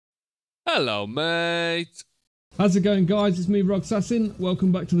Hello, mate. How's it going, guys? It's me, Sassin.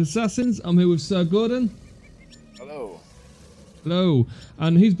 Welcome back to the Sassins. I'm here with Sir Gordon. Hello. Hello.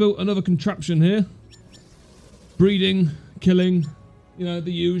 And he's built another contraption here. Breeding, killing, you know,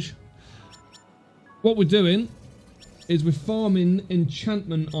 the usual. What we're doing is we're farming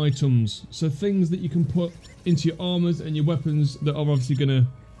enchantment items. So things that you can put into your armors and your weapons that are obviously going to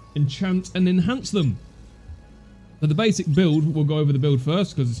enchant and enhance them. So the basic build, we'll go over the build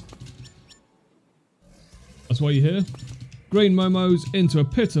first because that's why you're here. Green momos into a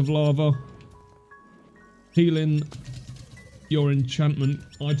pit of lava. Healing your enchantment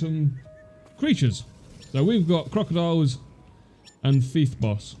item creatures. So we've got crocodiles and thief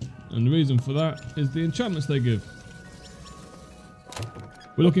boss. And the reason for that is the enchantments they give.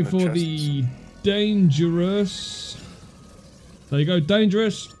 We're looking for the dangerous. There you go,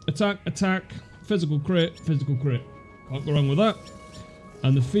 dangerous, attack, attack, physical crit, physical crit. Can't go wrong with that.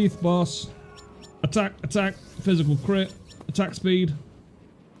 And the thief boss, attack, attack, physical crit, attack speed,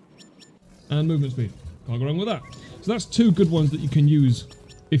 and movement speed. Can't go wrong with that. So that's two good ones that you can use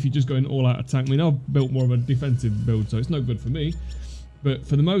if you're just going all out attack. I mean, I've built more of a defensive build, so it's no good for me. But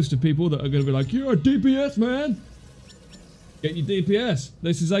for the most of people that are going to be like, you're a DPS, man! Get your DPS.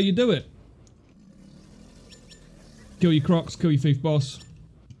 This is how you do it. Kill your crocs, kill your thief boss.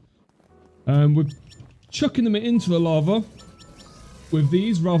 We're chucking them into the lava with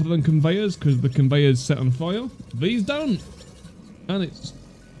these rather than conveyors, because the conveyors set on fire. These don't. And it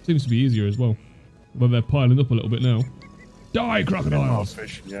seems to be easier as well. Well, they're piling up a little bit now. Die, crocodiles!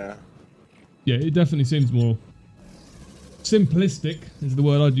 Yeah. Yeah, it definitely seems more simplistic, is the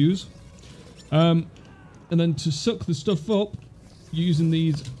word I'd use. And then to suck the stuff up, using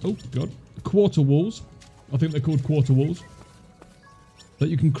these, oh god, quarter walls. I think they're called quarter walls. That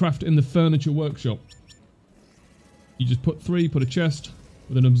you can craft in the furniture workshop. You just put a chest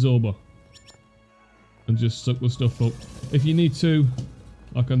with an absorber. And just suck the stuff up. If you need to,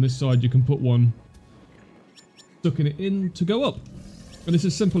 like on this side, you can put one sucking it in to go up. And it's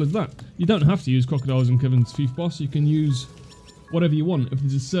as simple as that. You don't have to use crocodiles and Kevin's thief boss. You can use whatever you want. If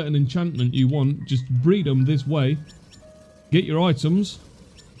there's a certain enchantment you want, just breed them this way. Get your items,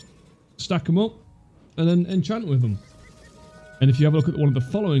 stack them up, and then enchant with them. And if you have a look at one of the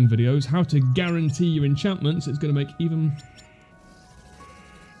following videos, how to guarantee your enchantments, it's going to make even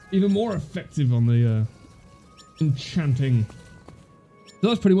more effective on the enchanting. So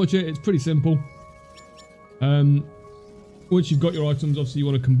that's pretty much it. It's pretty simple. Once you've got your items, obviously you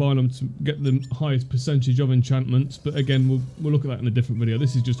want to combine them to get the highest percentage of enchantments. But again, we'll look at that in a different video.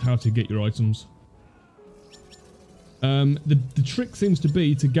 This is just how to get your items. The trick seems to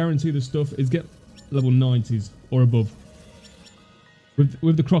be to guarantee the stuff is get level 90s or above.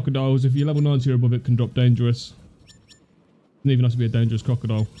 With the crocodiles, if you're level 90 or above, it can drop dangerous. It doesn't even have to be a dangerous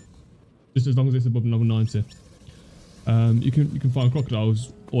crocodile, just as long as it's above level 90. You can find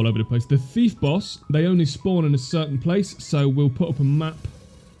crocodiles all over the place. The thief boss, they only spawn in a certain place, so we'll put up a map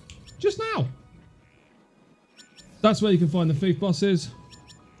just now. That's where you can find the thief bosses.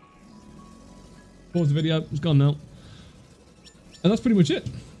 Pause the video, it's gone now. And that's pretty much it.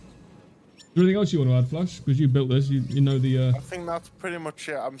 Is there anything else you want to add, Flash? Because you built this, you know the... I think that's pretty much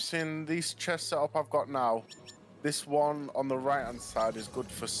it. I'm seeing these chest setup I've got now. This one on the right-hand side is good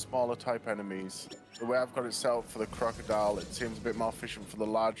for smaller type enemies. The way I've got it set up for the crocodile, it seems a bit more efficient for the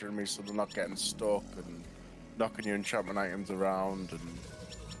larger enemies, so they're not getting stuck and knocking your enchantment items around, and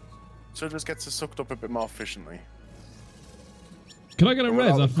so it just gets it sucked up a bit more efficiently. Can I get a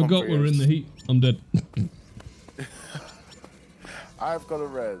res? I forgot we're in the heat. I'm dead. I've got a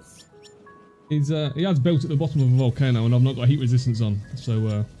res. He has built at the bottom of a volcano, and I've not got heat resistance on,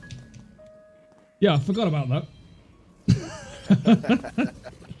 so yeah, I forgot about that.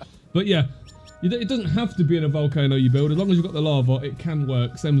 But yeah, it doesn't have to be in a volcano you build. As long as you've got the lava, it can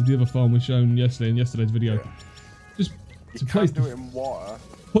work. Same as the other farm we shown yesterday in yesterday's video. Yeah. Just you can do it in water.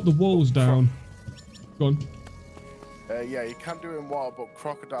 Put the walls down. Go on. Yeah, you can do it in water, but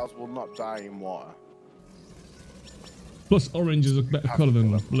crocodiles will not die in water. Plus, orange is a better colour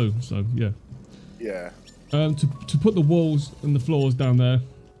than blue, so yeah. Yeah. To put the walls and the floors down there,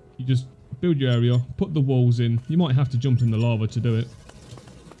 you just build your area, put the walls in. You might have to jump in the lava to do it.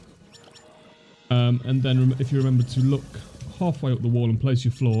 And then if you remember to look halfway up the wall and place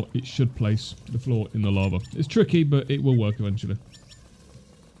your floor, it should place the floor in the lava. It's tricky, but it will work eventually.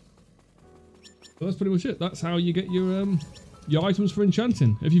 So that's pretty much it. That's how you get your items for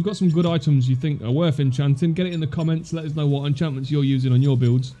enchanting. If you've got some good items you think are worth enchanting, get it in the comments. Let us know what enchantments you're using on your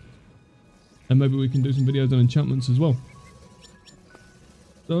builds. And maybe we can do some videos on enchantments as well.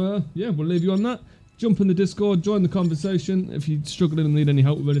 So, yeah, we'll leave you on that. Jump in the Discord, join the conversation. If you're struggling and need any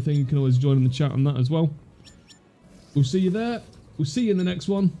help with anything, you can always join in the chat on that as well. We'll see you there. We'll see you in the next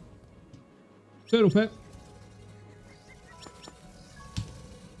one. Turtle Pet.